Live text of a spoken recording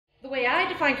The way I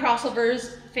define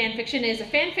crossovers, fan fiction, is a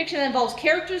fan fiction that involves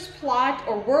characters, plot,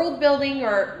 or world building,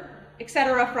 or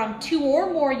etc. from 2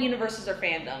 or more universes or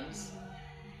fandoms.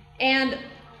 And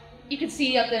you can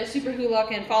see up there, Super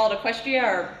Huluk and Fallout Equestria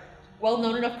are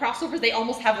well-known enough crossovers. They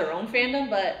almost have their own fandom,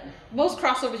 but most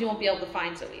crossovers you won't be able to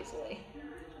find so easily.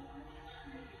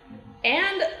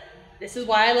 And this is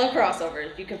why I love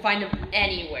crossovers. You can find them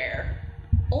anywhere.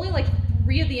 Only like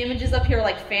 3 of the images up here are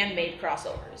like fan-made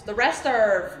crossovers. The rest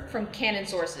are from canon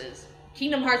sources.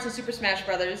 Kingdom Hearts and Super Smash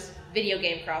Bros. Video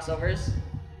game crossovers.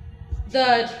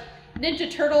 The Ninja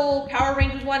Turtle Power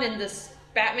Rangers one and this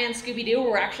Batman Scooby-Doo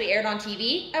were actually aired on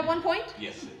TV at one point.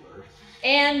 Yes, they were.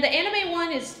 And the anime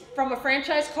one is from a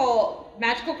franchise called,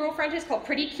 Magical Girl franchise called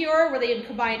Pretty Cure, where they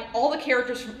combined all the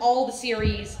characters from all the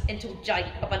series into like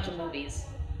a bunch of movies.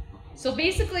 So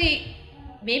basically,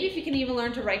 maybe if you can even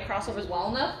learn to write crossovers well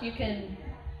enough, you can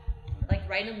like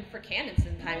write them for canon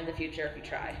sometime in the future if you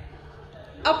try.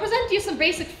 I'll present to you some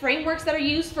basic frameworks that are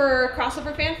used for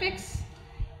crossover fanfics.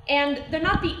 And they're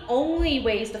not the only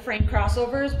ways to frame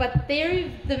crossovers, but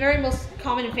they're the very most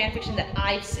common in fanfiction that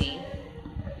I've seen.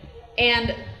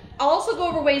 And I'll also go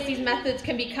over ways these methods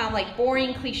can become like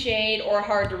boring, cliched, or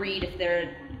hard to read if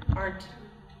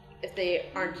they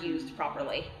aren't used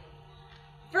properly.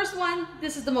 First one,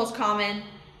 this is the most common.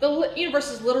 The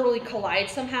universes literally collide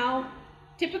somehow.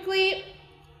 Typically,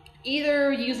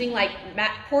 either using like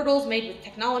portals made with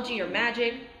technology or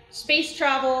magic, space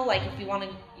travel, like if you want to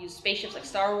use spaceships like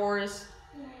Star Wars,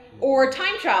 or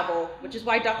time travel, which is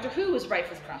why Doctor Who is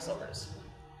rife with crossovers.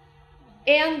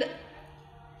 And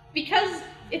because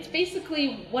it's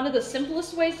basically one of the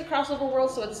simplest ways to cross over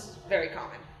worlds, so it's very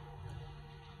common.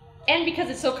 And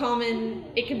because it's so common,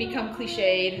 it can become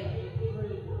cliched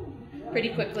pretty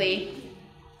quickly.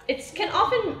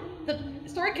 The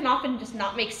story can often just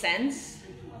not make sense,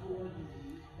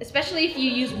 especially if you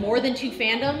use more than 2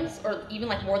 fandoms, or even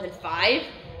like more than 5,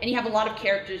 and you have a lot of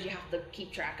characters you have to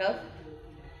keep track of.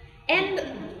 And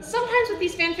sometimes with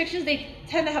these fan fictions, they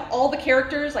tend to have all the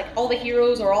characters, like all the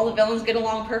heroes or all the villains get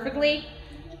along perfectly.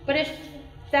 But if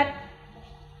that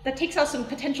takes out some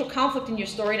potential conflict in your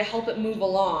story to help it move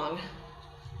along.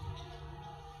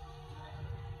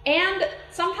 And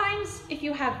sometimes if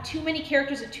you have too many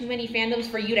characters and too many fandoms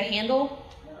for you to handle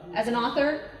as an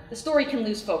author, the story can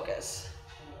lose focus.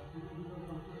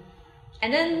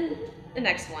 And then the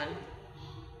next one.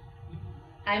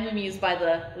 I'm amused by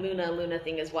the Luna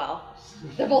thing as well.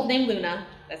 They're both named Luna,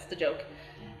 that's the joke.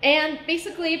 And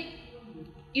basically,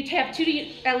 you have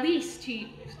at least two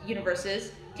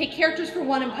universes, take characters from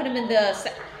one and put them in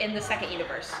the second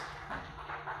universe.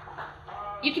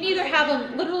 You can either have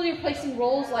them literally replacing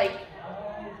roles like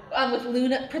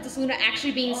with Princess Luna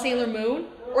actually being Sailor Moon,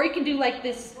 or you can do like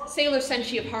this Sailor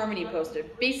Senshi of Harmony poster,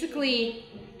 basically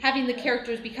having the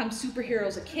characters become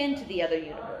superheroes akin to the other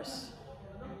universe.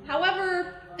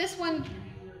 However, this one,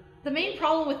 the main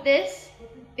problem with this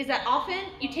is that often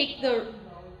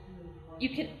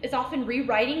it's often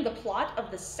rewriting the plot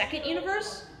of the second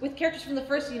universe with characters from the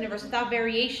first universe without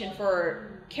variation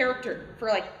for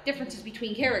like differences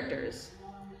between characters.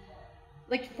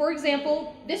 Like for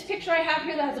example, this picture I have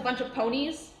here that has a bunch of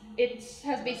ponies, it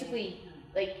has basically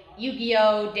like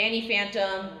Yu-Gi-Oh, Danny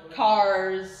Phantom,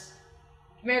 Cars,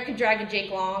 American Dragon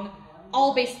Jake Long,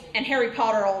 and Harry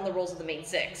Potter all in the roles of the main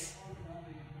 6.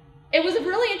 It was a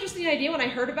really interesting idea when I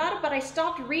heard about it, but I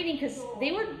stopped reading because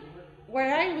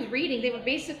where I was reading, they were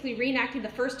basically reenacting the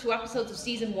first 2 episodes of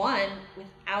season 1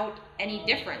 without any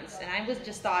difference. And I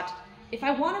just thought, if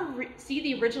I want to see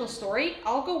the original story,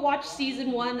 I'll go watch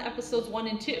season 1, episodes 1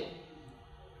 and 2.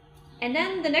 And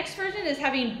then the next version is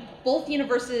having both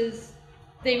universes,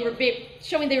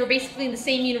 showing they were basically in the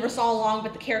same universe all along,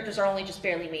 but the characters are only just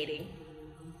barely mating.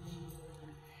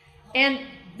 And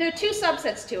there are 2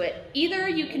 subsets to it. Either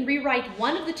you can rewrite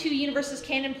one of the 2 universes'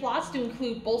 canon plots to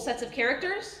include both sets of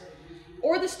characters,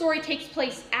 or the story takes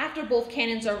place after both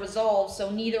canons are resolved, so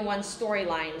neither one's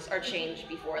storylines are changed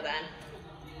before then.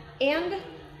 And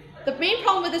the main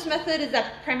problem with this method is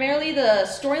that primarily the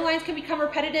storylines can become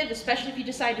repetitive, especially if you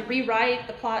decide to rewrite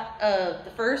the plot of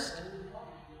the first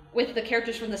with the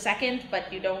characters from the second,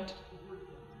 but you don't,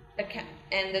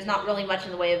 and there's not really much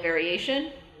in the way of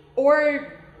variation.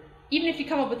 Or even if you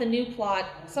come up with a new plot,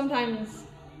 sometimes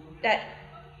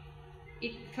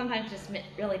it just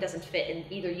really doesn't fit in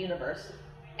either universe.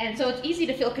 And so it's easy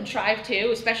to feel contrived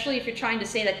too, especially if you're trying to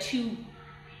say that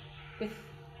with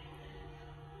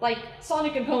like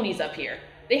Sonic and Ponies up here.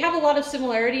 They have a lot of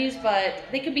similarities, but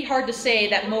they can be hard to say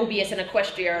that Mobius and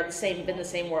Equestria are in the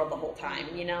same world the whole time,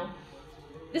 you know?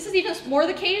 This is even more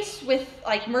the case with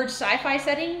like merged sci-fi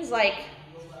settings, like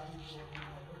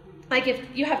like if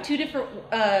you have two different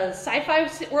sci-fi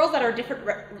worlds that are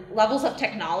different levels of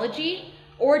technology,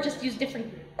 or just use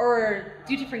different, or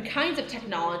do different kinds of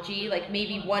technology, like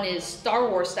maybe one is Star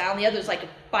Wars style and the other is like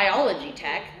biology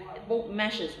tech, it won't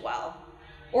mesh as well.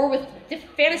 Or with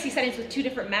fantasy settings with two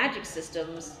different magic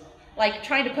systems, like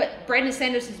trying to put Brandon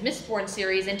Sanderson's Mistborn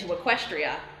series into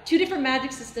Equestria. Two different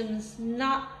magic systems,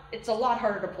 it's a lot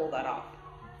harder to pull that off.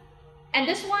 And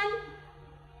this one,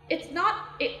 it's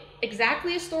not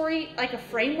exactly a story, like a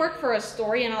framework for a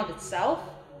story in and of itself,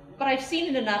 but I've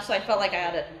seen it enough so I felt like I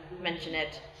had to mention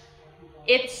it.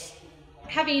 It's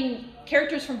having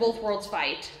characters from both worlds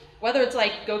fight, whether it's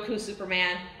like Goku,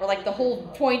 Superman, or like the whole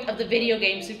point of the video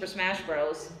game Super Smash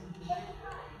Bros.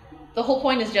 The whole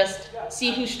point is just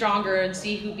see who's stronger and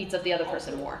see who beats up the other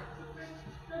person more.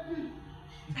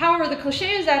 However, the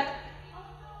cliche is that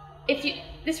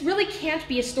this really can't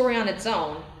be a story on its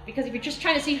own, because if you're just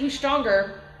trying to see who's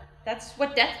stronger, that's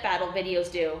what death battle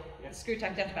videos do, the Screw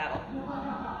Tech Death Battle.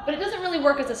 But it doesn't really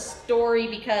work as a story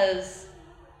because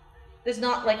there's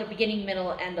not like a beginning,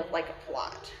 middle, end of like a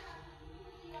plot.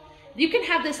 You can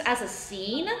have this as a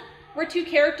scene where two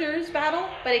characters battle,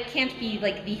 but it can't be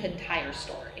like the entire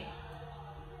story.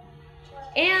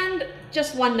 And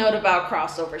just one note about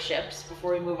crossover ships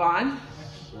before we move on.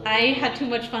 I had too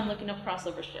much fun looking up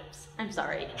crossover ships. I'm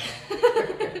sorry.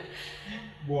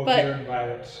 Well, but, Hero and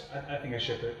Violet, I think I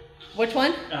ship it. Which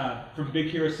one? From Big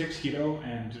Hero 6, Hiro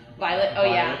and Violet. Oh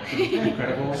yeah. From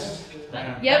Incredibles.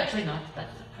 Yep. Actually,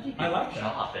 that's a pretty good I like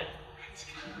job.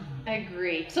 I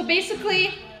agree. So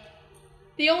basically,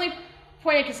 the only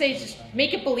point I can say is just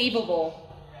make it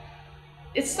believable.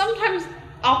 It's sometimes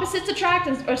opposites attract,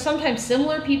 or sometimes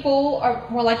similar people are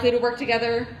more likely to work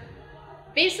together.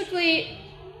 Basically,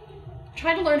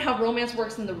 try to learn how romance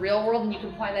works in the real world and you can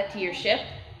apply that to your ship,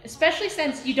 especially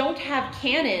since you don't have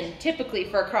canon typically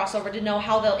for a crossover to know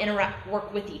how they'll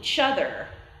work with each other.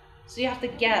 So you have to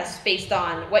guess based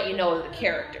on what you know of the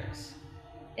characters.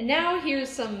 And now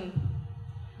here's a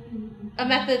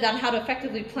method on how to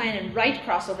effectively plan and write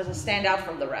crossovers and stand out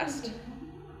from the rest.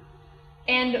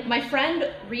 And my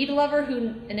friend Reed Lover,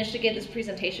 who initially gave this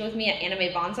presentation with me at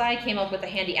Anime Bonsai, came up with a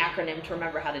handy acronym to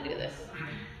remember how to do this.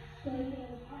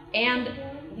 And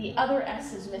the other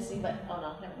S is missing, but oh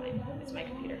no, never mind, it's my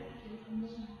computer.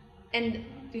 And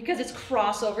because it's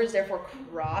crossovers, therefore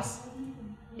cross,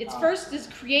 it's first is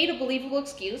create a believable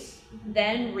excuse,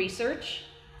 then research,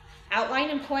 outline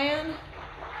and plan,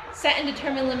 set and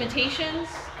determine limitations,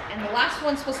 and the last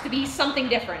one's supposed to be something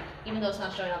different, even though it's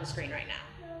not showing on the screen right now.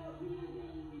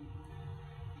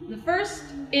 The first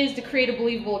is to create a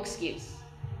believable excuse.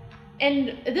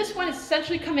 And this one is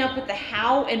essentially coming up with the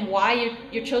how and why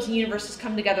your chosen universes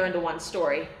come together into one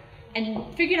story.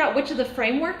 And figuring out which of the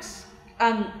frameworks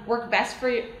work best for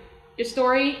your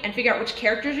story, and figure out which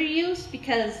characters you use,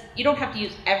 because you don't have to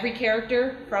use every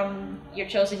character from your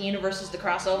chosen universes to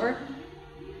cross over.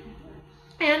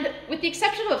 And with the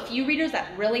exception of a few readers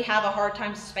that really have a hard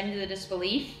time suspending the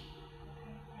disbelief,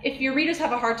 if your readers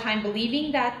have a hard time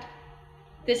believing that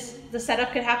the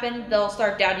setup could happen, they'll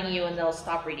start doubting you and they'll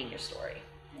stop reading your story.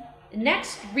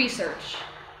 Next, research.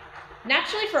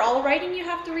 Naturally, for all writing you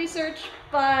have to research,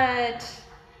 but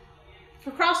for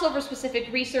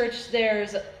crossover-specific research,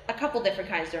 there's a couple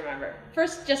different kinds to remember.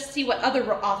 First, just see what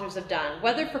other authors have done,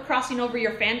 whether for crossing over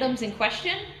your fandoms in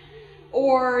question,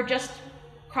 or just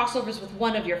crossovers with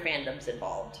one of your fandoms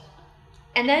involved.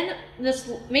 And then just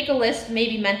make a list,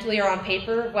 maybe mentally or on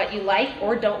paper, of what you like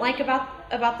or don't like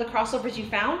about the crossovers you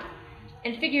found,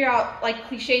 and figure out like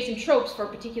cliches and tropes for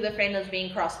particular fandoms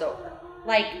being crossed over.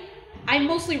 Like, I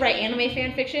mostly write anime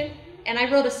fan fiction, and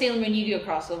I wrote a Sailor Moon Yu-Gi-Oh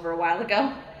crossover a while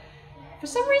ago. For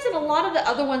some reason, a lot of the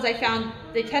other ones I found,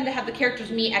 they tend to have the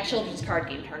characters meet at children's card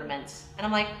game tournaments. And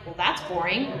I'm like, well, that's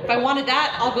boring. If I wanted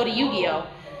that, I'll go to Yu-Gi-Oh.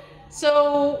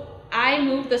 So I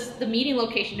moved the meeting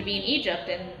location to be in Egypt,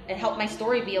 and it helped my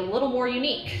story be a little more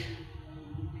unique.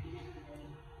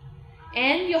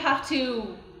 And you'll have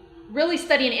to really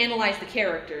study and analyze the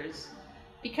characters,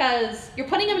 because you're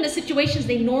putting them into situations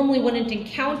they normally wouldn't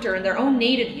encounter in their own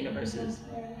native universes.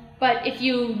 But if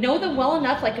you know them well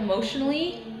enough, like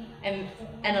emotionally and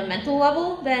a mental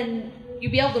level, then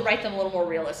you'll be able to write them a little more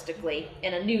realistically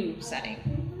in a new setting.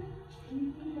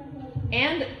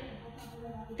 And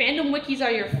fandom wikis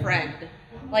are your friend.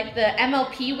 Like the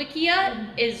MLP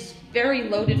Wikia is very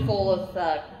loaded full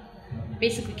of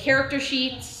basically character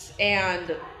sheets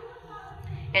and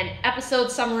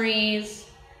episode summaries,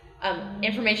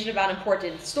 information about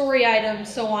important story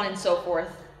items, so on and so forth,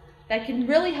 that can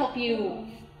really help you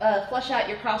flesh out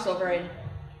your crossover and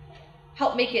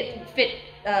help make it fit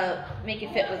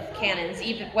with canons,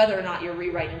 even whether or not you're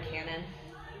rewriting canon.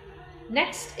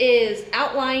 Next is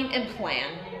outline and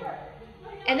plan.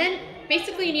 And then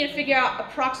basically you need to figure out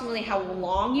approximately how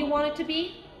long you want it to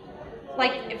be.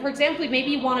 Like, for example,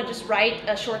 maybe you want to just write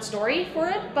a short story for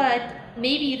it, but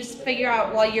maybe you just figure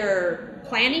out while you're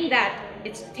planning that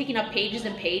it's taking up pages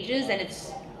and pages and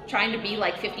it's trying to be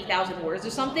like 50,000 words or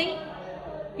something.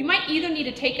 You might either need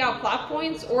to take out plot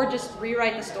points or just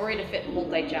rewrite the story to fit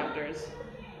multi-chapters.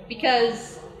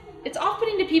 Because it's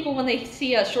off-putting to people when they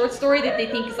see a short story that they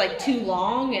think is like too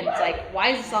long, and it's like, why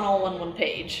is this on all on one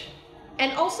page?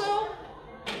 And also,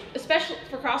 especially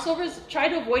for crossovers, try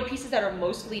to avoid pieces that are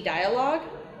mostly dialogue,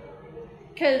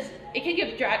 because it can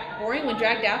get boring when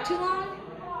dragged out too long.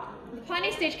 The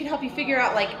planning stage can help you figure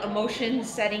out like emotions,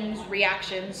 settings,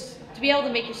 reactions, to be able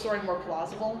to make your story more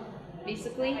plausible,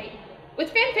 basically.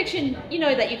 With fanfiction, you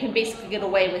know that you can basically get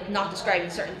away with not describing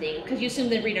certain things, because you assume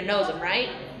the reader knows them, right?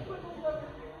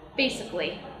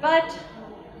 Basically. But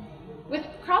with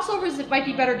crossovers, it might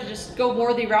be better to just go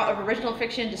more the route of original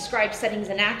fiction, describe settings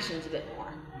and actions a bit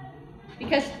more.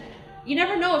 Because you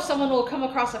never know if someone will come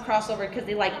across a crossover because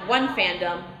they like one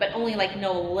fandom, but only like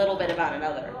know a little bit about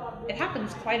another. It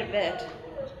happens quite a bit.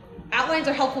 Outlines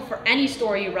are helpful for any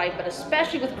story you write, but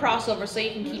especially with crossovers so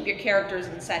you can keep your characters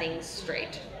and settings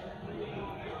straight.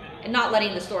 And not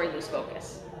letting the story lose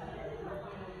focus.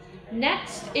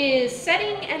 Next is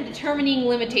setting and determining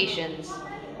limitations.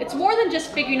 It's more than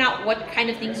just figuring out what kind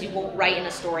of things you won't write in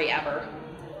a story ever.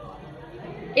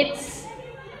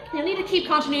 You'll need to keep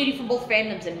continuity from both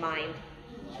fandoms in mind.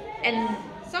 And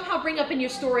somehow bring up in your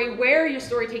story where your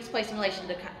story takes place in relation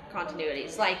to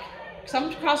continuities. Like,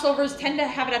 some crossovers tend to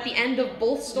have it at the end of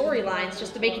both storylines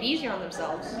just to make it easier on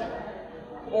themselves.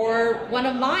 Or one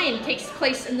of mine takes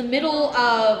place in the middle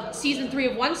of season 3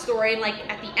 of one story and like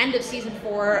at the end of season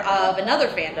 4 of another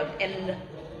fandom, and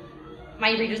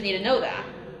my readers need to know that.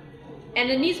 And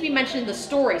it needs to be mentioned in the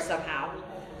story somehow.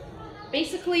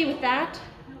 Basically with that,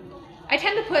 I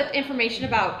tend to put information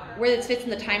about where this fits in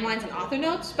the timelines and author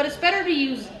notes, but it's better to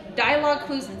use dialogue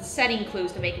clues and setting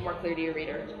clues to make it more clear to your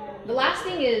reader. The last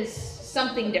thing is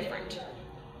something different.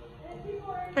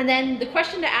 And then the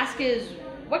question to ask is,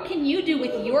 what can you do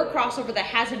with your crossover that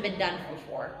hasn't been done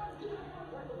before?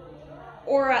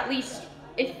 Or at least,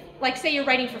 if, like say you're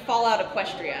writing for Fallout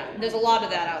Equestria, and there's a lot of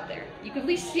that out there. You can at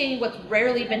least see what's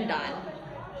rarely been done.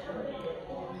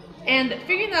 And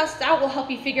figuring that out will help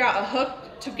you figure out a hook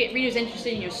to get readers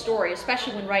interested in your story,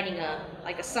 especially when writing a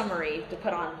summary to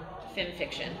put on fan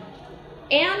fiction.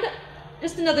 And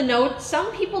just another note,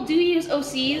 some people do use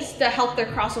OCs to help their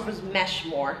crossovers mesh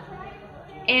more.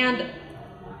 And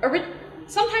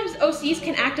sometimes OCs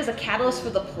can act as a catalyst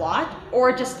for the plot,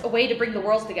 or just a way to bring the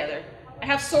worlds together. I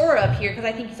have Sora up here because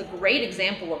I think he's a great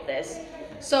example of this,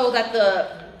 so that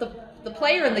the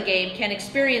player in the game can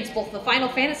experience both the Final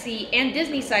Fantasy and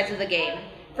Disney sides of the game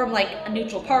from like a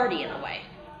neutral party in a way.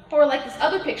 Or like this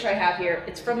other picture I have here,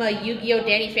 it's from a Yu-Gi-Oh!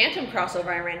 Danny Phantom crossover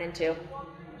I ran into.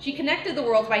 She connected the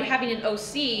worlds by having an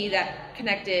OC that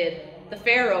connected the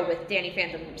Pharaoh with Danny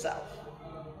Phantom himself.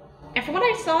 And from what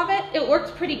I saw of it, it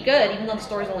worked pretty good, even though the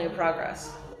story's only in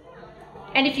progress.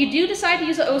 And if you do decide to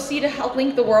use an OC to help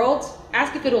link the worlds,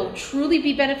 ask if it'll truly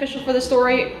be beneficial for the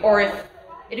story, or if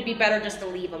it'd be better just to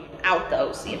leave them out the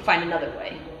OC and find another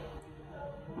way.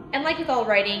 And like with all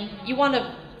writing, you want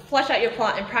to flesh out your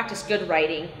plot and practice good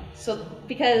writing.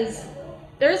 Because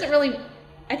there isn't really,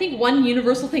 I think one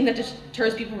universal thing that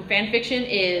deters people from fan fiction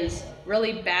is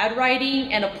really bad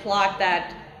writing and a plot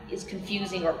that is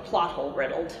confusing or plot hole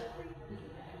riddled.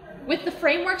 With the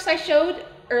frameworks I showed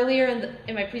earlier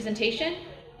in my presentation,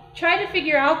 try to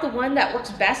figure out the one that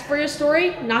works best for your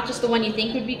story, not just the one you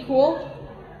think would be cool.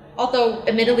 Although,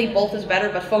 admittedly, both is better,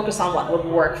 but focus on what would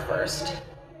work first.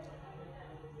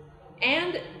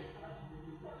 And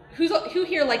who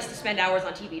here likes to spend hours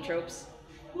on TV tropes?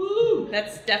 Woo!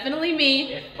 That's definitely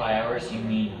me. If by hours you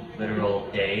mean literal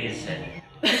days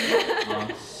and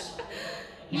months.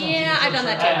 Yeah, I've done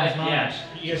that too. Yeah.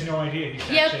 He has no idea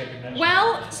he's actually a convention.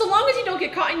 Well, so long as you don't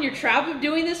get caught in your trap of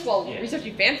doing this while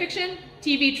researching fanfiction,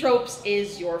 TV tropes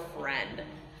is your friend.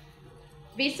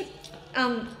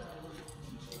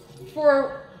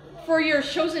 For your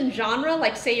chosen genre,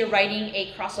 like say you're writing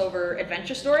a crossover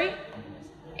adventure story,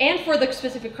 and for the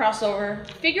specific crossover,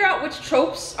 figure out which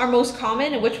tropes are most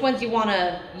common and which ones you want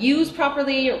to use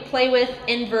properly or play with,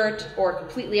 invert, or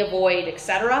completely avoid,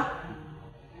 etc.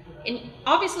 And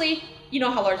obviously, you know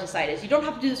how large the site is. You don't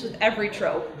have to do this with every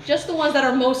trope, just the ones that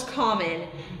are most common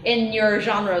in your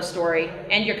genre of story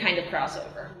and your kind of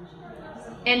crossover.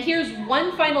 And here's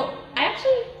one final,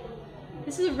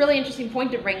 this is a really interesting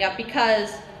point to bring up,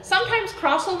 because sometimes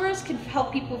crossovers can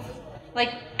help people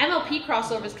Like MLP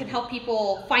crossovers can help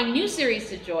people find new series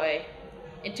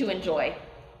to enjoy.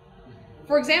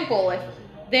 For example, if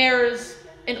there's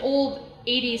an old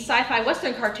 80s sci-fi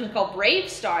western cartoon called Brave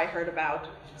Star I heard about,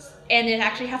 and it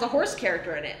actually has a horse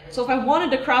character in it. So if I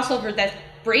wanted to cross over that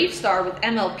Brave Star with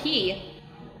MLP,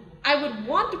 I would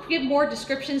want to give more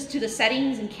descriptions to the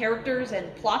settings and characters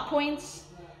and plot points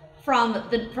from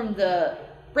the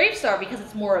Brave Star because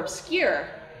it's more obscure,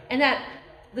 and that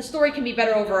the story can be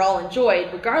better overall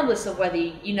enjoyed regardless of whether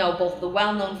you know both the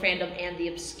well-known fandom and the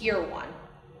obscure one.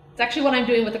 It's actually what I'm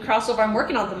doing with the crossover I'm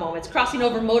working on at the moment. It's crossing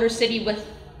over Motor City with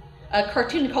a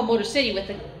cartoon called Motor City with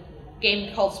a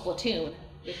game called Splatoon.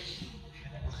 Which,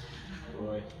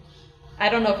 I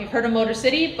don't know if you've heard of Motor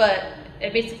City, but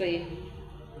it's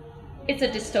a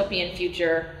dystopian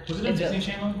future. Was it on Disney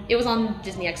Channel? It was on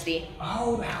Disney XD.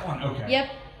 Oh, that one. Okay.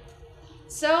 Yep.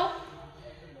 So,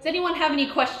 does anyone have any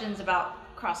questions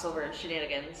about crossover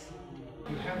shenanigans?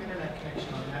 You have internet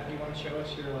connection on that. Do you want to show us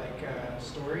your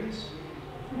stories?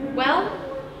 Well,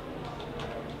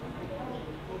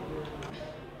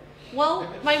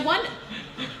 my one.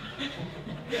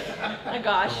 Oh my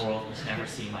gosh. The world has never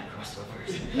seen my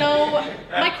crossovers. No,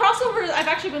 my crossovers I've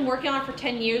actually been working on for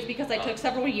 10 years because I took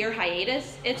several year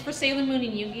hiatus. It's for Sailor Moon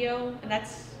and Yu-Gi-Oh! And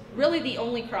that's really the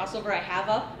only crossover I have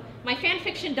up. My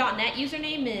fanfiction.net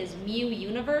username is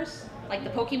MewUniverse, like the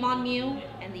Pokemon Mew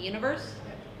and the universe.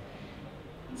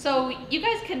 So you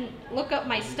guys can look up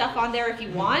my stuff on there if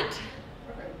you want.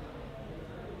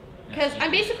 Because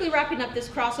I'm basically wrapping up this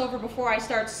crossover before I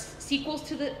start sequels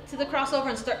to the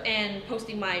crossover and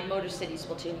posting my Motor City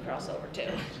Splatoon crossover too.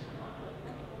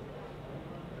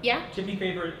 Yeah? Any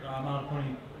favorite amount of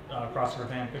pony crossover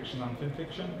fan fiction on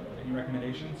fanfiction? Any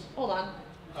recommendations? Hold on.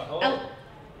 Oh.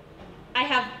 I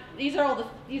have, these are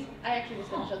all these, I actually was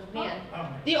going to show them, man.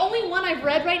 The only one I've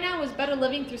read right now is Better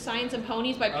Living Through Science and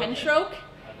Ponies by Penstroke.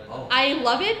 Oh. I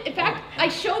love it. In fact, I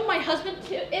showed my husband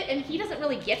it, and he doesn't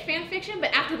really get fan fiction,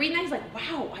 but after reading that, he's like,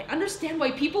 wow, I understand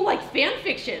why people like fan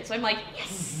fiction. So I'm like, yes,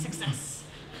 success.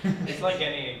 It's like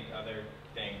any other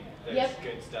thing. There's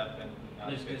good stuff and not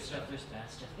There's good stuff, there's bad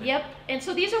stuff. Yep, and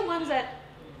so these are ones that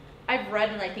I've read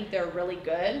and I think they're really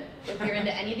good. If you're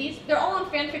into any of these, they're all on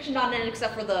fanfiction.net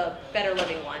except for the Better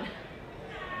Living one.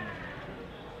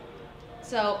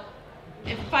 So,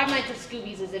 and Five Nights at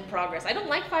Scooby's is in progress. I don't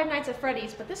like Five Nights at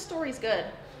Freddy's, but this story's good.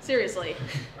 Seriously.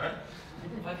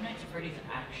 Five Nights at Freddy's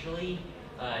actually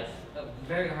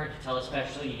very hard to tell,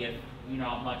 especially if you're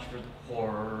not much for the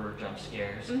horror or jump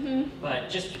scares. But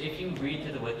just if you read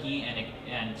through the wiki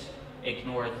and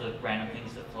ignore the random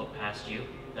things that float past you,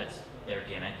 that's their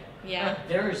gimmick. Yeah.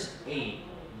 There's a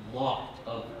lot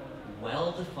of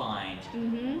well-defined,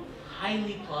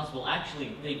 highly plausible.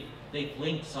 Actually, they've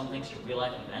linked some things to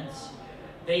real-life events.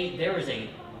 There is a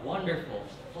wonderful,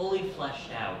 fully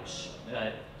fleshed out,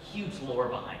 huge lore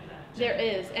behind that. There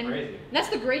is, and that's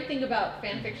the great thing about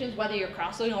fan fictions, whether you're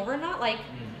crossing over or not. Like,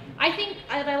 I think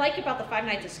what I like about the Five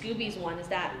Nights at Scooby's one is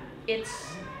that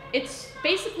it's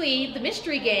basically the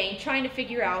mystery gang trying to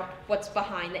figure out what's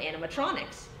behind the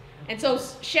animatronics. And so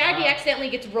Shaggy accidentally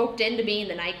gets roped into being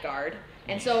the night guard,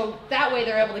 and so that way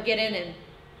they're able to get in and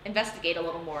investigate a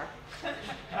little more.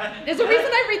 There's a reason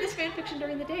I read this fan fiction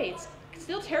during the day. It's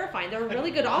still terrifying. They're a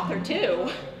really good author too.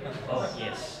 Oh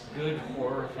yes, good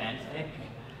horror fanfic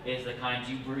is the kind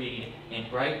you read in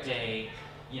bright day,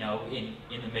 you know, in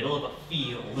the middle of a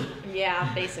field.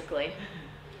 Yeah, basically.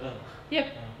 Yep.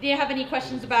 Do you have any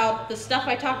questions about the stuff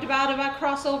I talked about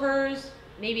crossovers?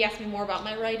 Maybe ask me more about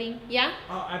my writing. Yeah?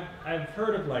 I've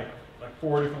heard of like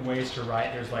 4 different ways to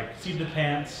write. There's like seat of the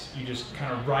pants, you just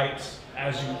kind of write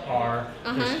as you are.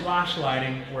 There's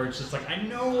flashlighting, where it's just like, I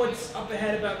know what's up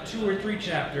ahead about 2 or 3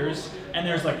 chapters. And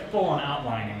there's like full-on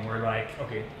outlining, where like,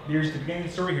 okay, here's the beginning of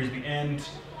the story, here's the end,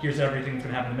 here's everything that's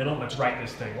gonna happen in the middle, let's write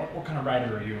this thing. What kind of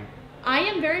writer are you? I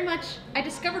am very much, I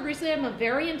discovered recently I'm a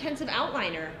very intensive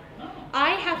outliner.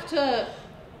 I have to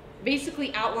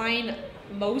basically outline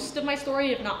most of my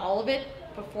story, if not all of it,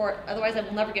 otherwise I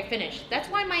will never get finished. That's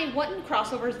why my one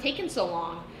crossover has taken so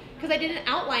long, because I didn't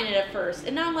outline it at first,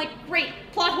 and now I'm like, great,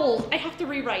 plot holes, I have to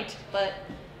rewrite. But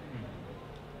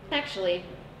actually,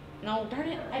 no, darn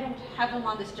it, I don't have them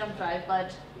on this jump drive,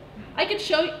 but I could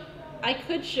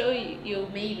show you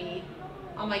maybe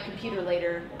on my computer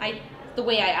later, the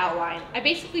way I outline. I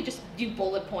basically just do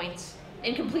bullet points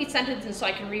in complete sentences so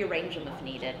I can rearrange them if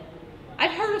needed.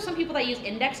 I've heard of some people that use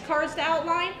index cards to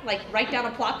outline, like write down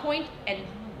a plot point and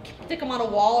stick them on a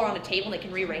wall or on a table and they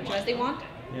can rearrange them as they want.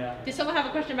 Yeah. Did someone have a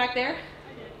question back there?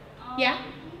 Yeah?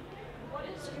 What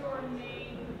is your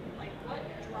main, what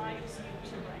drives you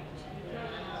to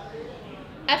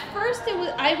At first,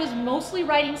 I was mostly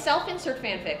writing self-insert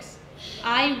fanfics.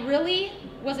 I really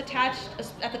was attached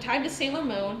at the time to Sailor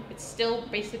Moon. It's still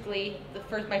basically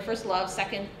my first love,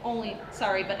 second only.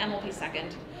 Sorry, but MLP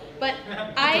second. But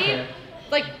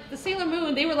like the Sailor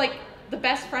Moon, they were like the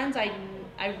best friends I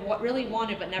really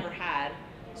wanted but never had.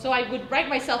 So I would write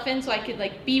myself in so I could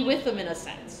like be with them in a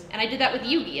sense. And I did that with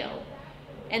Yu-Gi-Oh.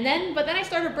 But then I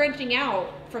started branching out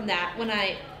from that when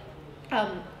I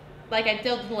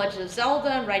delved into Legend of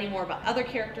Zelda and writing more about other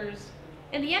characters.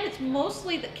 In the end, it's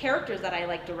mostly the characters that I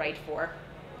like to write for.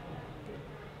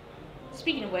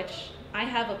 Speaking of which, I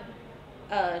have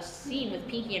a scene with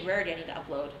Pinky and Rarity I need to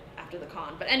upload after the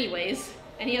con. But anyways,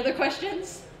 any other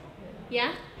questions?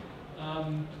 Yeah?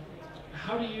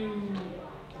 How do you...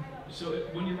 So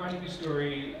when you're writing a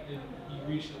story, you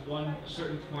reach one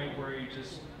certain point where you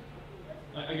just...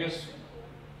 I guess...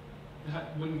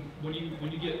 When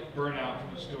you get burnt out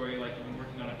from a story, like you've been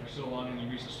working on it for so long, and you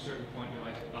reach a certain point, you're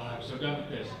like, oh, I'm so done with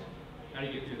this. How do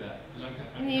you get through that?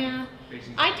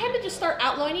 I tend to just start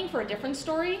outlining for a different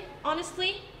story,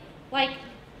 honestly. Like,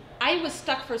 I was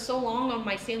stuck for so long on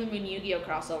my Sailor Moon Yu-Gi-Oh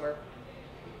crossover.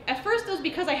 At first, it was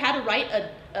because I had to write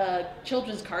a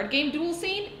children's card game duel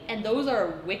scene, and those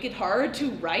are wicked hard to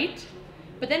write.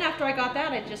 But then after I got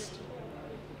that, I just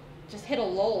hit a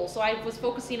lull, so I was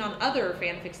focusing on other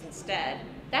fanfics instead.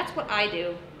 That's what I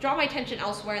do. Draw my attention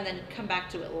elsewhere and then come back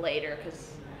to it later,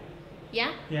 because,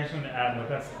 yeah? Yeah, I just wanted to add,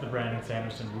 that's the Brandon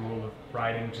Sanderson rule of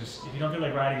writing. Just, if you don't feel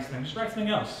like writing something, just write something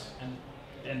else.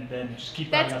 And then just keep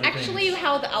writing other things. That's actually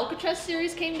how the Alcatraz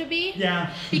series came to be.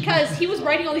 Yeah. Because he was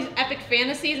writing all these epic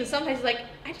fantasies, and sometimes he's like,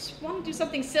 I just want to do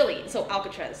something silly. So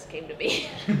Alcatraz came to be.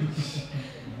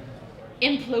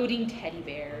 Imploding teddy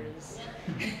bears.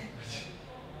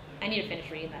 I need to finish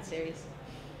reading that series.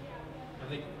 I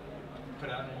think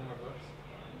put out any more books.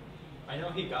 I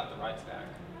know he got the rights back.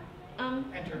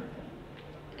 Enter?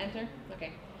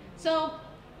 Okay. So,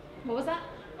 what was that?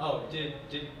 Oh, did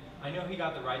I know he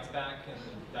got the rights back, and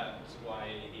that's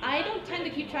why I don't tend to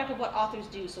keep track of what authors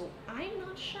do, so I'm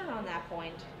not sure on that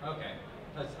point. Okay.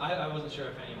 I wasn't sure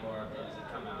if any more of those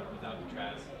had come out without the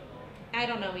Traz. I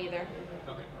don't know either.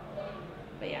 Okay.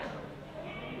 But yeah.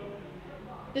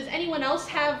 Does anyone else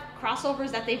have crossovers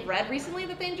that they've read recently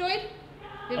that they enjoyed?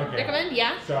 Recommend?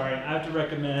 Yeah? Sorry, I have to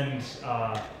recommend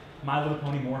My Little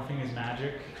Pony Morphing is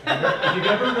Magic. If you've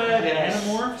ever read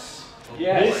Animorphs,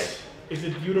 this is a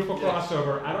beautiful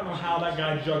crossover. I don't know how that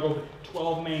guy juggled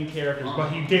 12 main characters, but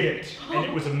he did it, and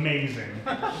it was amazing.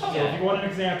 So if you want an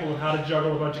example of how to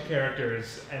juggle a bunch of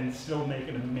characters and still make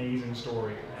an amazing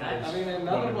story.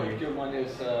 Another good one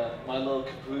is My Little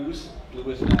Caboose, Blue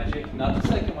is Magic. Not the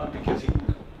second one because he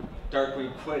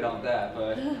Darkweed quit on that,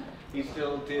 but he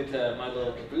still did My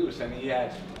Little Caboose, and he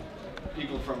had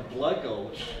people from Blood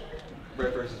Gulch,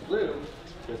 Red versus Blue,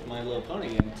 with My Little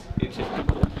Pony, and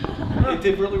it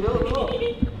did really, really well.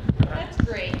 That's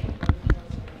great.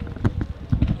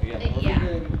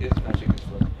 It's magic as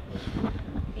well.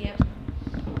 Yep.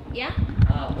 Yeah?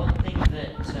 One thing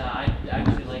that I'd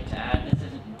actually like to add,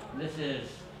 this is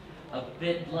a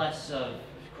bit less of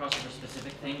a crossover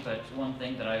specific thing, but one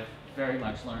thing that I've very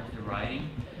much learned through writing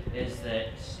is that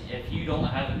if you don't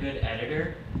have a good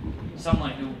editor,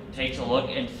 someone who takes a look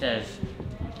and says,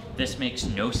 this makes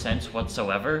no sense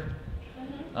whatsoever,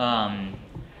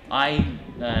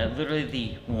 literally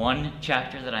the one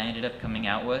chapter that I ended up coming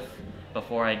out with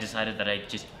before I decided that I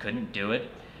just couldn't do it,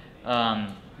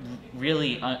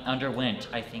 really underwent,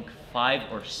 I think,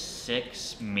 5 or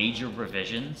 6 major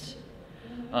revisions.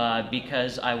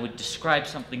 Because I would describe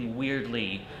something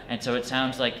weirdly, and so it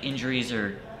sounds like injuries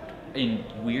are in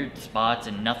weird spots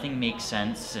and nothing makes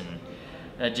sense, and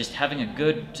just having a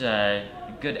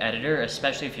good editor,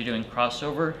 especially if you're doing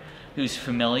crossover, who's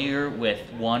familiar with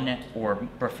one or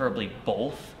preferably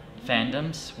both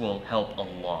fandoms will help a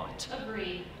lot.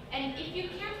 Agreed. And if you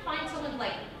can't find someone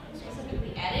like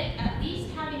specifically edit, at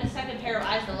least having a second pair of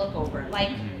eyes to look over.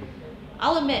 Like,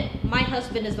 I'll admit, my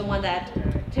husband is the one that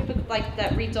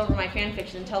that reads over my fan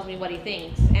fiction and tells me what he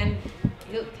thinks, and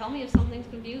he'll tell me if something's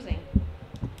confusing.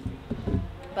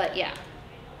 But yeah,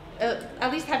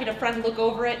 at least having a friend look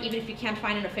over it, even if you can't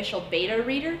find an official beta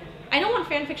reader. I know on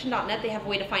fanfiction.net they have a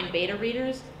way to find beta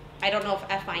readers. I don't know if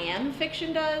FIM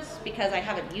Fiction does, because I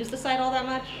haven't used the site all that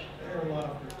much. There are a lot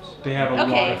of groups. They have a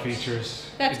lot of features.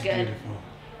 That's it's good. Beautiful.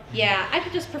 Yeah, I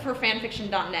could just prefer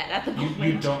fanfiction.net at the moment.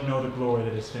 You don't know the glory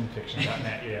that is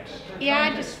fanfiction.net yet. Yeah,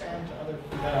 I just...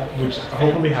 Which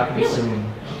hopefully happens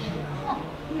soon.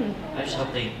 I just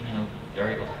hope they, are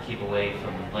able to keep away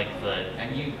from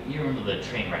and you remember the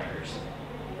train wreckers.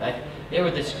 They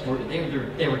were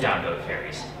downvote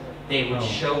fairies. They would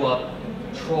show up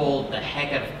trolled the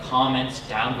heck out of comments,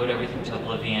 downvote everything to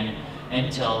oblivion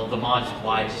until the mods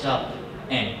wised up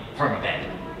and permaban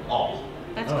all.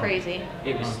 That's crazy.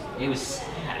 It was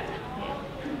sad.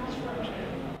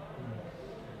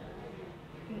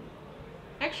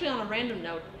 Actually, on a random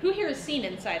note, who here has seen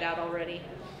Inside Out already?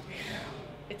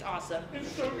 It's awesome.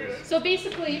 It's so good. So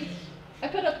basically,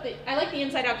 I like the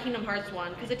Inside Out Kingdom Hearts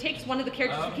one because it takes one of the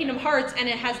characters from Kingdom Hearts and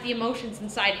it has the emotions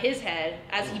inside his head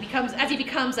as he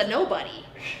becomes a nobody.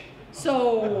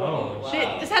 So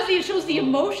it shows the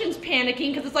emotions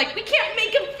panicking because it's like we can't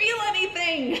make him feel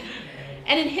anything.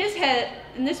 And in his head,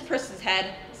 in this person's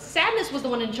head, sadness was the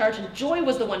one in charge and joy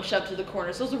was the one shoved to the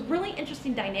corner. So it was a really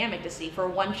interesting dynamic to see for a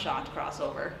one-shot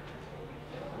crossover.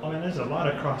 I mean, there's a lot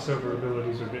of crossover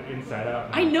abilities with Inside Out.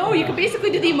 I know, you can basically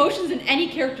do the emotions in any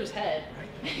character's head.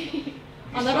 You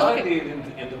saw it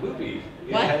in the movie.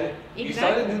 What? You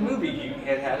saw it in the movie. He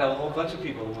had a whole bunch of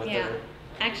people with their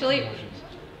Actually, emotions.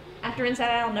 after Inside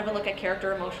Out, I'll never look at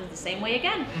character emotions the same way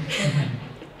again.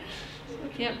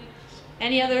 Yep.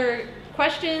 Any other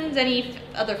questions? Any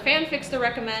other fanfics to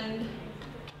recommend?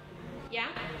 Yeah?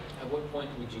 At what point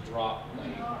would you drop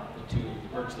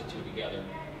merge the two together?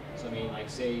 So I mean, like,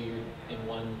 say you're in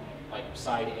one, like,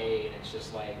 side A, and it's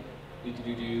just like do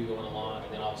going along,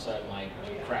 and then all of a sudden, like,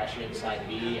 you crash inside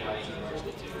B. How do you merge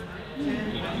the two?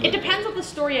 You know, It depends on the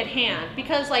story at hand,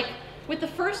 because like with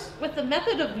the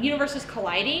method of universes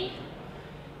colliding,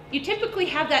 you typically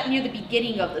have that near the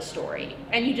beginning of the story,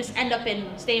 and you just end up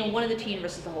stay in one of the two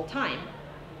universes the whole time.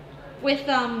 With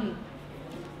some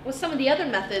of the other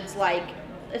methods, like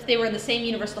if they were in the same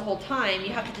universe the whole time,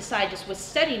 you have to decide just what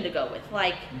setting to go with.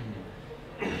 Like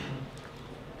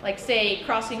say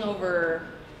crossing over,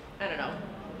 I don't know.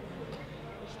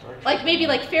 Like maybe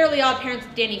like Fairly Odd Parents,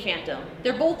 Danny Phantom.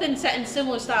 They're both set in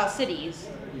similar style cities.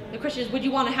 The question is, would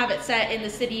you want to have it set in the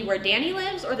city where Danny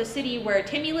lives or the city where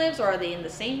Timmy lives, or are they in the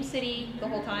same city the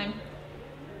whole time?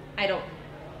 That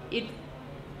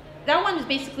one is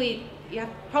basically,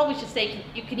 probably should say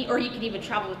you can even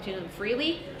travel between them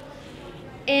freely.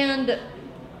 And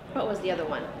what was the other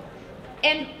one?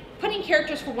 And putting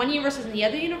characters from one universe in the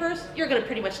other universe, you're going to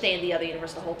pretty much stay in the other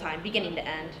universe the whole time, beginning to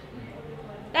end.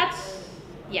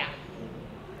 Yeah.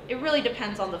 It really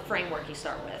depends on the framework you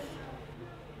start with.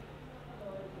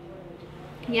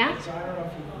 Yeah? So I don't know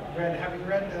if have you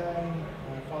read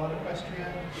Fallout Equestria?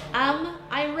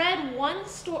 I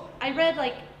read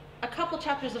like a couple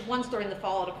chapters of one story in the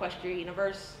Fallout Equestria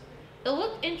universe. It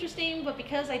looked interesting, but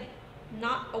because I'm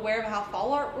not aware of how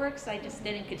Fallout works, I just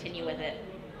didn't continue with it.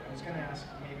 I was going to ask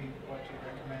maybe what you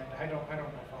recommend. I don't know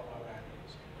Fallout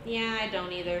either. Yeah, I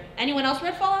don't either. Anyone else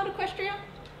read Fallout Equestria?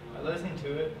 I listened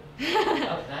to it.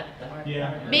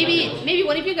 Yeah. Maybe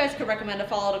one of you guys could recommend a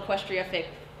Fallout Equestria fic.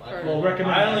 We'll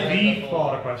recommend the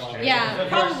Fallout Equestria. Yeah, The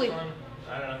probably. first one,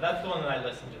 I don't know. That's the one that I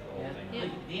listened to the whole thing. Yeah.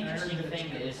 The interesting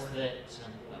thing is that.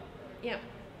 Yeah.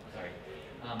 Sorry.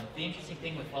 The interesting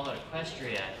thing with Fallout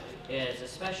Equestria is,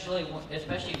 especially if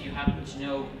you happen to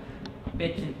know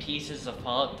bits and pieces of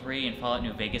Fallout 3 and Fallout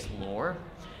New Vegas lore,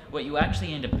 what you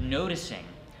actually end up noticing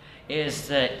is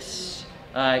that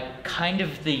kind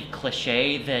of the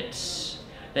cliche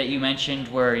that you mentioned,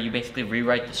 where you basically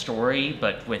rewrite the story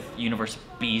but with Universe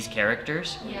B's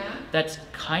characters. Yeah. That's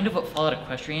kind of what Fallout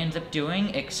Equestria ends up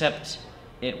doing, except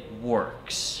it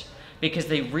works. Because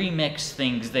they remix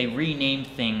things, they rename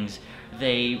things,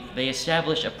 they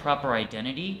establish a proper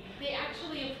identity. They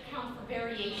actually account for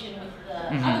variation with the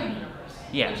other universe.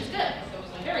 Yeah. Which is good. So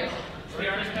it's very good. Where's the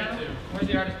artist panel? Where's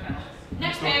the artist panel?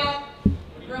 Next panel.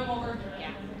 Room over.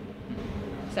 Yeah.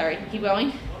 Sorry, keep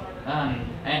going.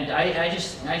 And I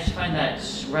just find that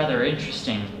rather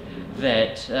interesting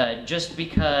that just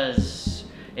because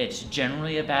it's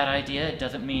generally a bad idea, it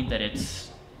doesn't mean that it's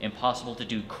impossible to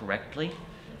do correctly.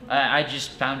 I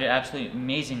just found it absolutely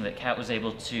amazing that Kat was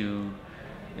able to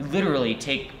literally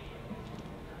take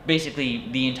basically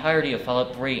the entirety of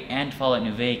Fallout 3 and Fallout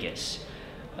New Vegas,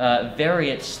 vary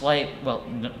it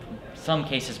some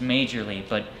cases majorly,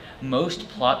 but most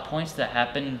plot points that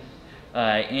happen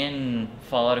in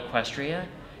Fallout Equestria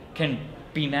can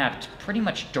be mapped pretty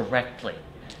much directly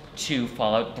to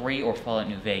Fallout 3 or Fallout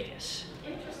New Vegas.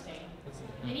 Interesting.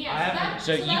 And yeah,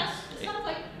 so So that sounds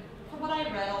like, from what I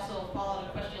read, also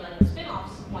Fallout Equestria, like the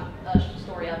spin-offs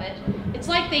story of it. It's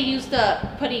like they used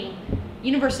putting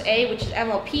Universe A, which is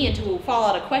MLP, into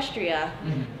Fallout Equestria,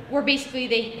 where basically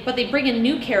they bring in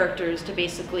new characters to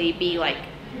basically be like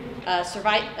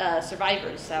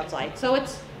survivors. Sounds like. So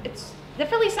it's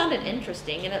definitely sounded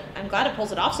interesting, and I'm glad it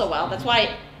pulls it off so well. That's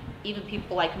why even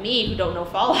people like me who don't know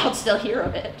Fallout still hear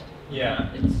of it. Yeah,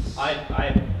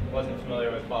 I wasn't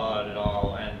familiar with Fallout at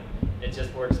all, and it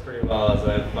just works pretty well as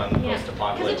a fun 'Cause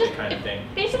post-apocalyptic kind of thing.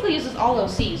 basically uses all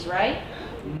those C's, right?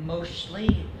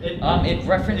 Mostly. It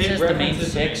references the main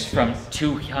six from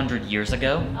 200 years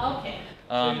ago. Okay.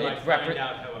 So you, It find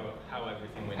out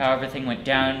how everything went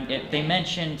down. They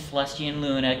mentioned Celestia and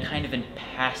Luna kind of in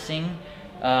passing.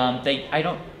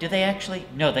 Do they actually?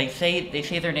 No, they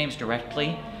say their names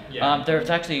directly. Yeah. There's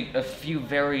actually a few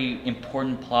very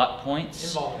important plot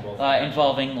points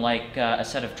involving like a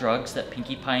set of drugs that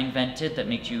Pinkie Pie invented that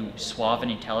make you suave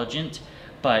and intelligent,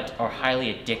 but are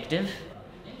highly addictive.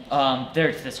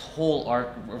 There's this whole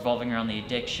arc revolving around the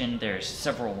addiction. There's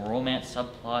several romance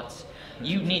subplots.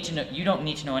 You don't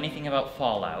need to know anything about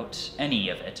Fallout, any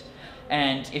of it.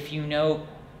 And if you know,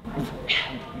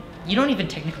 you don't even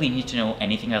technically need to know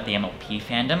anything about the MLP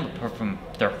fandom, apart from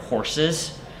their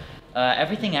horses.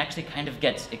 Everything actually kind of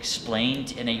gets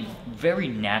explained in a very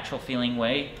natural feeling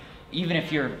way. Even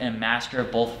if you're a master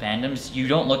of both fandoms, you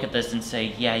don't look at this and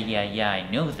say, yeah, I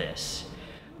know this.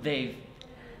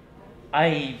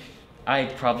 I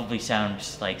probably sound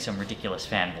like some ridiculous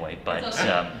fanboy, but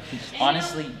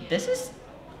honestly, this is,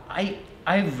 I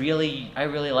really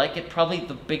like it. Probably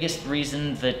the biggest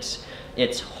reason that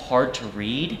it's hard to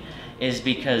read is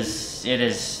because it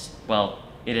is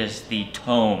the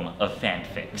tome of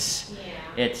fanfics.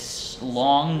 Yeah. It's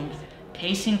long.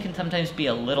 Pacing can sometimes be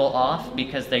a little off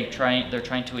because they're trying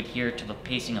to adhere to the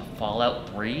pacing of Fallout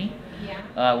 3,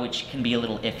 which can be a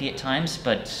little iffy at times,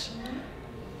 but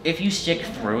if you stick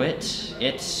through it,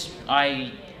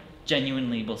 I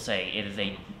genuinely will say it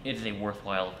is a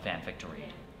worthwhile fanfic to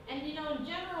read. And in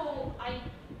general, I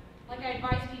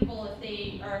advise people if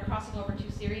they are crossing over two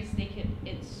series,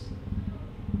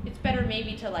 it's better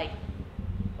maybe to like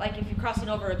if you're crossing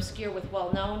over obscure with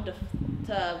well-known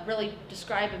to really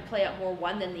describe and play out more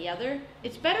one than the other.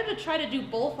 It's better to try to do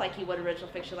both like you would original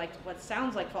fiction, like what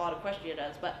sounds like Fallout Equestria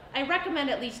does, but I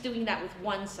recommend at least doing that with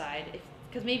one side,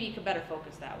 because maybe you could better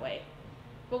focus that way.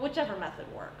 But whichever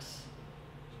method works.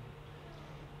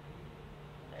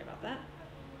 Sorry about that.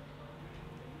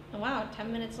 Oh wow,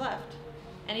 10 minutes left.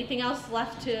 Anything else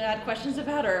left to add questions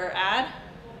about or add?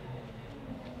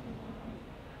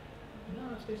 No,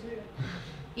 it's basically it.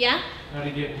 Yeah? How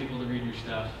to get people to read your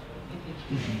stuff.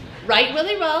 Write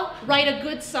really well. Write a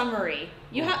good summary.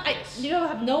 You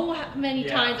have no many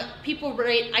times people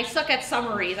write, I suck at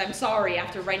summaries, I'm sorry,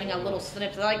 after writing a little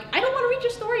snippet. They're like, I don't want to read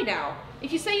your story now.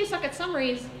 If you say you suck at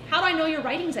summaries, how do I know your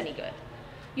writing's any good?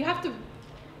 You have to,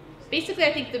 basically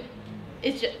I think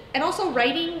and also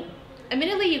writing,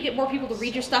 admittedly you get more people to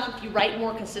read your stuff if you write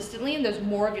more consistently and there's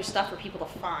more of your stuff for people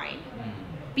to find.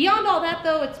 Beyond all that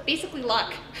though, it's basically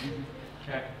luck.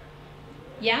 Okay.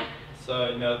 Yeah?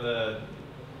 So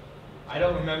I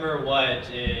don't remember where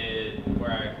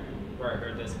I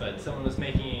heard this, but someone was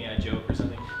making a joke or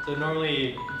something. So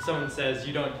normally someone says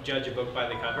you don't judge a book by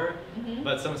the cover,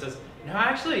 but someone says, no,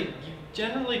 actually, you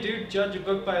generally do judge a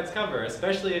book by its cover,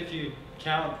 especially if you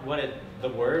count the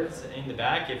words in the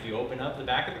back, if you open up the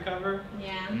back of the cover.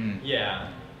 Yeah.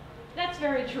 Yeah. That's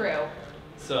very true.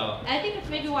 So. And I think that's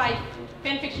maybe why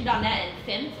fanfiction.net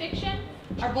and fanfiction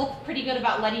are both pretty good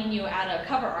about letting you add a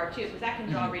cover art too, because that can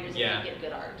draw readers if you get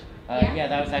good art. Yeah,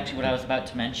 that was actually what I was about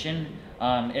to mention.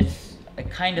 It's a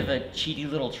kind of a cheaty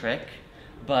little trick,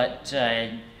 but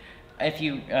if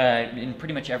you, in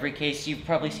pretty much every case, you've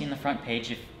probably seen the front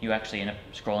page if you actually end up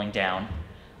scrolling down,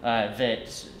 that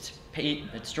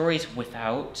stories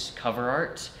without cover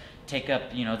art take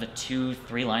up, the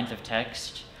 2-3 lines of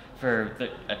text for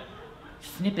a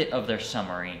snippet of their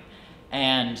summary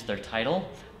and their title.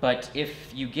 But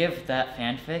if you give that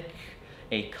fanfic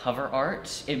a cover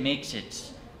art, it makes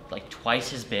it like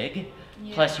twice as big.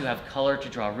 Yeah. Plus you have color to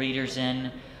draw readers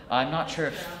in. I'm not sure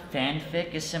if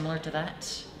fanfic is similar to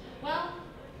that. Well,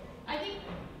 I think,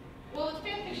 with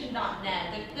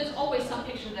fanfiction.net, there's always some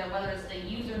picture there, whether it's the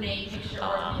username picture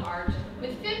or the art.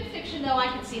 With fanfiction though, I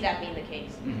can see that being the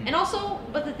case. And also,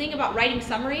 but the thing about writing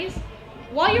summaries,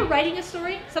 while you're writing a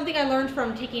story, something I learned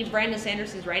from taking Brandon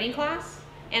Sanderson's writing class,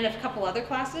 and a couple other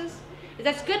classes, is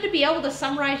that's good to be able to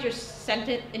summarize your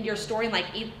sentence in your story in like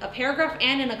a paragraph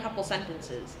and in a couple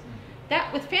sentences.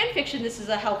 That with fan fiction, this is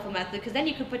a helpful method because then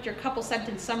you can put your couple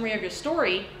sentence summary of your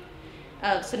story,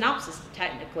 synopsis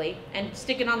technically, and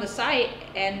stick it on the site,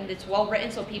 and it's well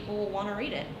written so people will want to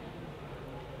read it.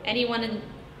 Anyone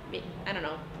I don't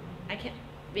know,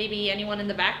 maybe anyone in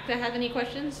the back that have any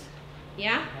questions?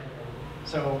 Yeah?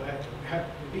 So,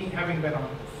 having been on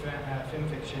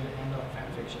fanfiction and on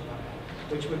fanfiction,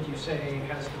 which would you say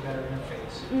has the better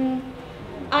interface?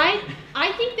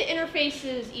 I think the interface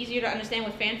is easier to understand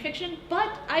with fanfiction,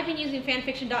 but I've been using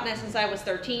fanfiction.net since I was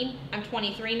 13. I'm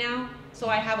 23 now, so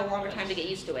I have a longer time to get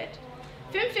used to it.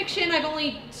 FemFiction, I've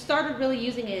only started really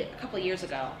using it a couple of years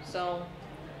ago, so.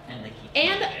 And they keep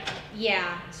And, changing it.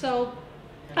 yeah, so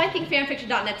I think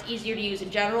fanfiction.net's easier to use in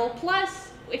general.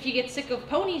 Plus, if you get sick of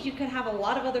ponies, you can have a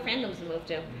lot of other fandoms to move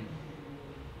to.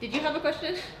 Did you have a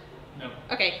question? No.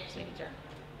 Okay, just making sure.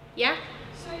 Yeah?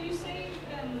 So you say you've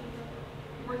been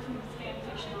working with fan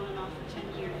fiction on and off for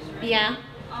 10 years, right? Yeah.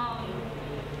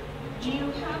 Do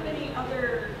you have any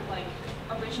other like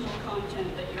original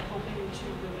content that you're hoping to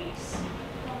release?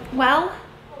 Well,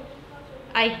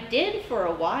 I did for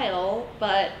a while,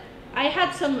 but I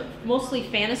had some mostly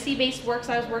fantasy-based works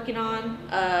I was working on,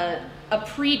 a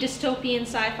pre-dystopian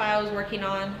sci-fi I was working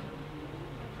on.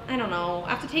 I don't know.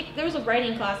 There was a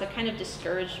writing class that kind of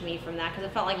discouraged me from that because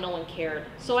it felt like no one cared.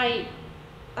 So I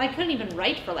couldn't even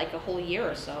write for like a whole year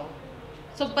or so.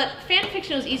 But fan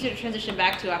fiction was easier to transition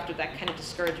back to after that kind of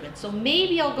discouragement. So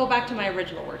maybe I'll go back to my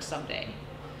original work someday.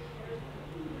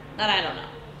 But I don't know.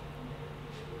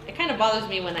 It kind of bothers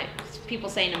me when people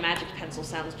saying a magic pencil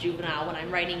sounds juvenile when I'm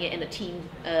writing it in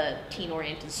a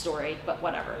teen-oriented story, but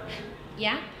whatever.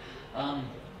 Yeah? I'm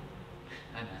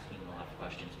asking a lot of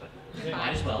questions, but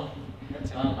might as well.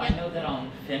 I know that on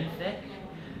FemFic,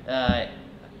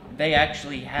 they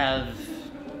actually have,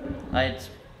 it's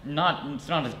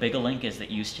not as big a link as it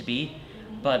used to be,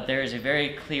 but there's a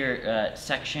very clear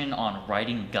section on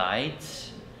writing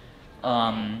guides.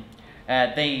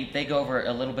 They go over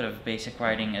a little bit of basic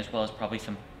writing as well as probably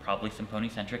some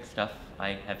pony-centric stuff.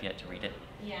 I have yet to read it.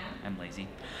 Yeah. I'm lazy.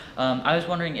 I was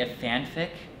wondering if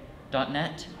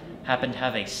fanfic.net happened to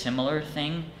have a similar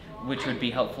thing, which would be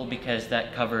helpful because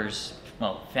that covers,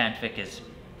 well, fanfic is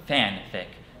fanfic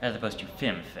as opposed to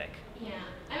femfic. Yeah.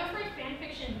 I'm afraid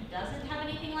fanfiction doesn't have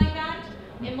anything like that.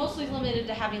 It mostly is limited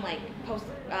to having like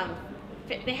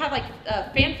they have like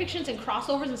fanfictions and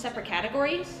crossovers in separate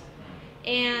categories,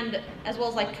 and as well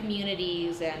as like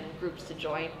communities and groups to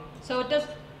join. So it does.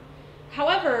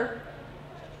 However,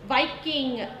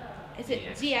 Viking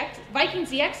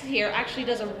ZX here actually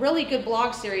does a really good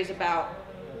blog series about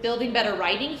building better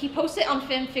writing. He posts it on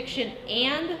FemFiction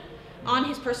and on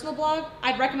his personal blog.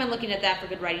 I'd recommend looking at that for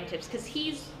good writing tips because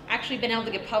he's actually been able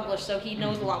to get published, so he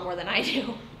knows a lot more than I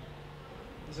do.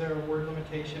 Is there a word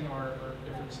limitation or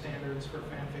different standards for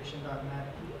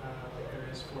fanfiction.net like there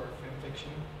is for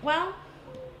fanfiction? Well,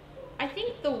 I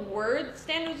think the word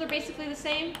standards are basically the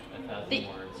same. 1,000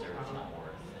 words or it's not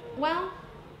worth. Well,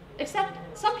 except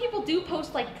some people do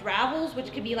post like gravels,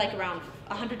 which could be like around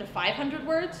 100 to 500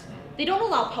 words. They don't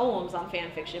allow poems on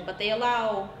fanfiction, but they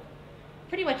allow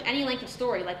pretty much any length of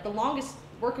story. Like the longest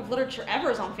work of literature ever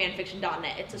is on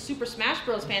fanfiction.net. It's a Super Smash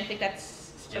Bros. Fanfic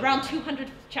that's around 200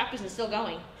 chapters and still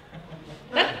going.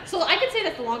 So I could say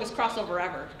that's the longest crossover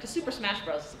ever, because Super Smash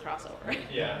Bros. Is a crossover.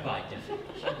 Yeah. By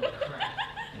definition.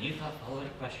 And you thought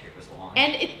Poetic Equestria was long.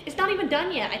 And it's not even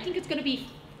done yet. I think it's going to be...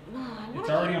 It's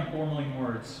already on 4 million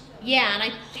words. Yeah, and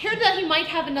I heard that he might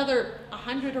have another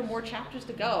 100 or more chapters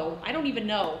to go. I don't even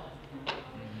know.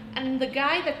 And the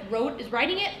guy that is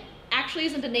writing it actually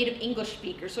isn't a native English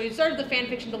speaker, so he started the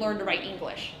fanfiction to learn to write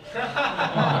English.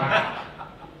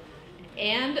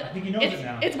 And I think he knows it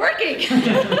now. It's working.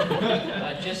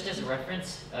 Just as a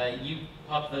reference, you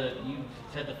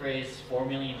said the phrase 4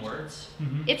 million words.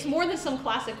 Mm-hmm. It's more than some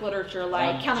classic literature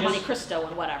like Count of Monte Cristo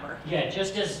and whatever. Yeah,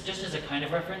 just as a kind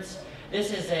of reference,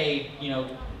 this is a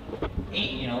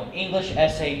English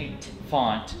essay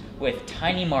font with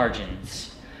tiny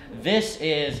margins. This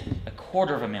is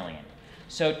 250,000.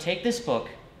 So take this book,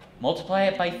 multiply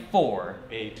it by 4,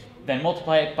 8. then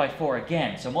multiply it by 4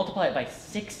 again. So multiply it by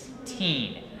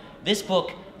 16. This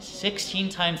book 16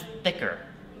 times thicker.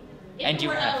 If it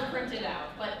were ever printed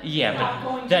out, but yeah, not but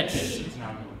going that's to be.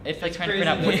 it's like trying to print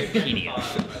out Wikipedia.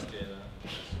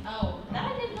 Oh,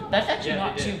 that I didn't know. That's actually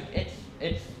not too.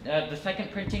 It's the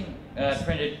second printing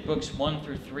printed books 1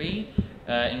 through 3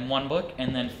 in one book,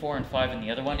 and then 4 and 5 in the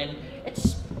other one, and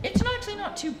it's actually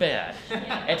not too bad.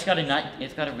 Yeah. It's got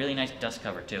a really nice dust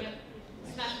cover too. Yep.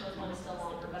 Smash Bros. One is still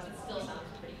longer, but it still sounds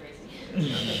pretty crazy.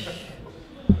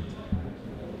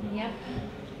 Yep.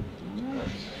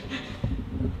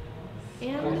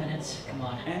 4 minutes, come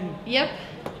on. And Yep.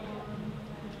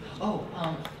 Oh,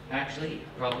 actually,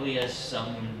 probably as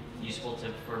some useful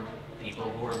tip for people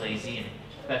who are lazy, and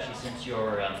especially since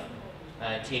you're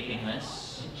taping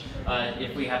this.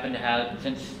 If we happen to have,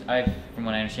 from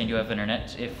what I understand, you have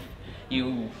internet. If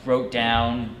you wrote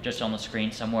down just on the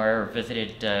screen somewhere or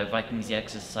visited Viking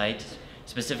ZX's site,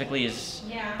 specifically his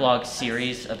blog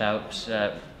series about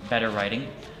better writing.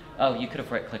 Oh, you could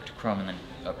have right-clicked Chrome and then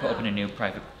open a new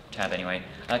private tab anyway.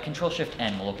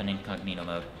 Control-Shift-N will open incognito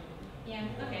mode. Yeah,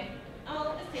 okay.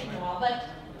 Oh, it's taking a while, but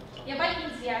yeah, Viking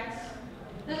ZX,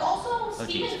 There's also Oh,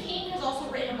 Stephen geez. King has also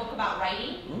written a book about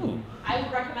writing. Ooh. I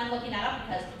would recommend looking that up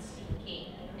because it's Stephen King,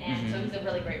 and so he's a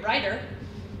really great writer.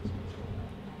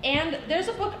 And there's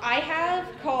a book I have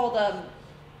called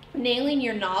Nailing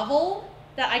Your Novel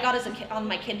that I got as on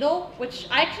my Kindle, which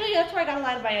that's where I got a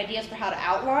lot of my ideas for how to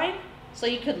outline. So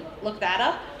you could look that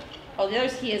up. Oh, the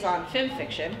others he is on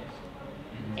FimFiction,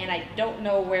 and I don't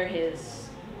know where his.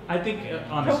 I think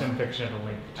on the FimFiction it'll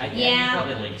link. Yeah.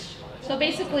 Probably links. So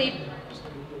basically,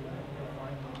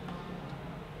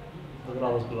 Look at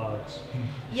all those blogs.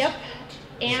 yep,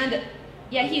 and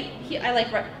yeah, I like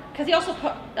because he also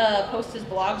posts his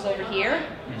blogs over here.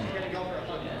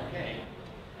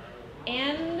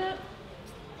 And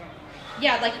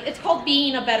yeah, like it's called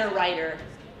Being a Better Writer,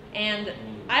 and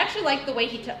I actually like the way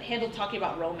he handled talking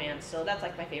about romance. So that's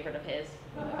like my favorite of his.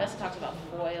 He also talks about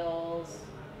foils,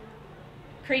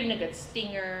 creating a good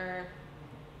stinger.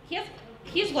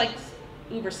 He's like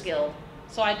uber skilled,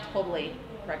 so I totally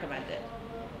recommend it.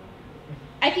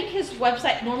 I think his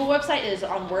normal website is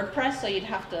on WordPress, so you'd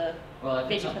have to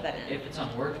maybe put that in. If it's on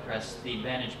WordPress, the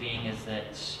advantage being is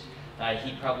that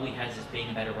he probably has his Being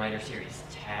a Better Writer series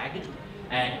tagged,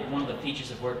 and one of the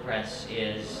features of WordPress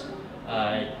is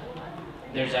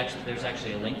there's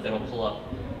actually a link that'll pull up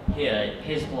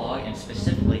his blog and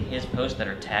specifically his posts that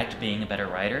are tagged Being a Better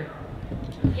Writer.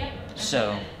 Yep.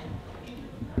 So,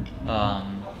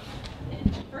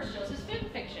 First shows his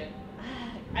FimFiction.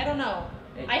 I don't know.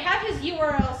 I have his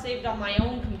URL saved on my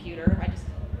own computer.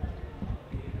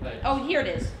 Oh, here it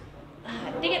is.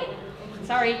 Dang it.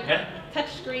 Sorry. Touch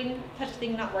thing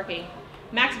not working.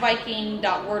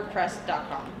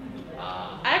 maxviking.wordpress.com.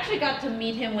 I actually got to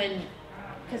meet him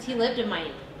because he lived in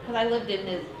we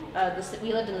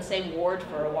lived in the same ward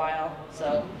for a while,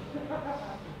 so.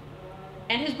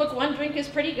 And his book One Drink is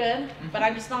pretty good, but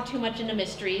I'm just not too much into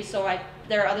mysteries, so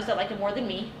there are others that like it more than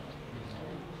me.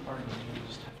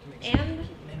 And,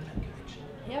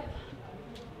 yep.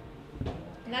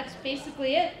 And that's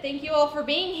basically it. Thank you all for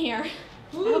being here. I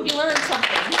hope you learned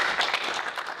something.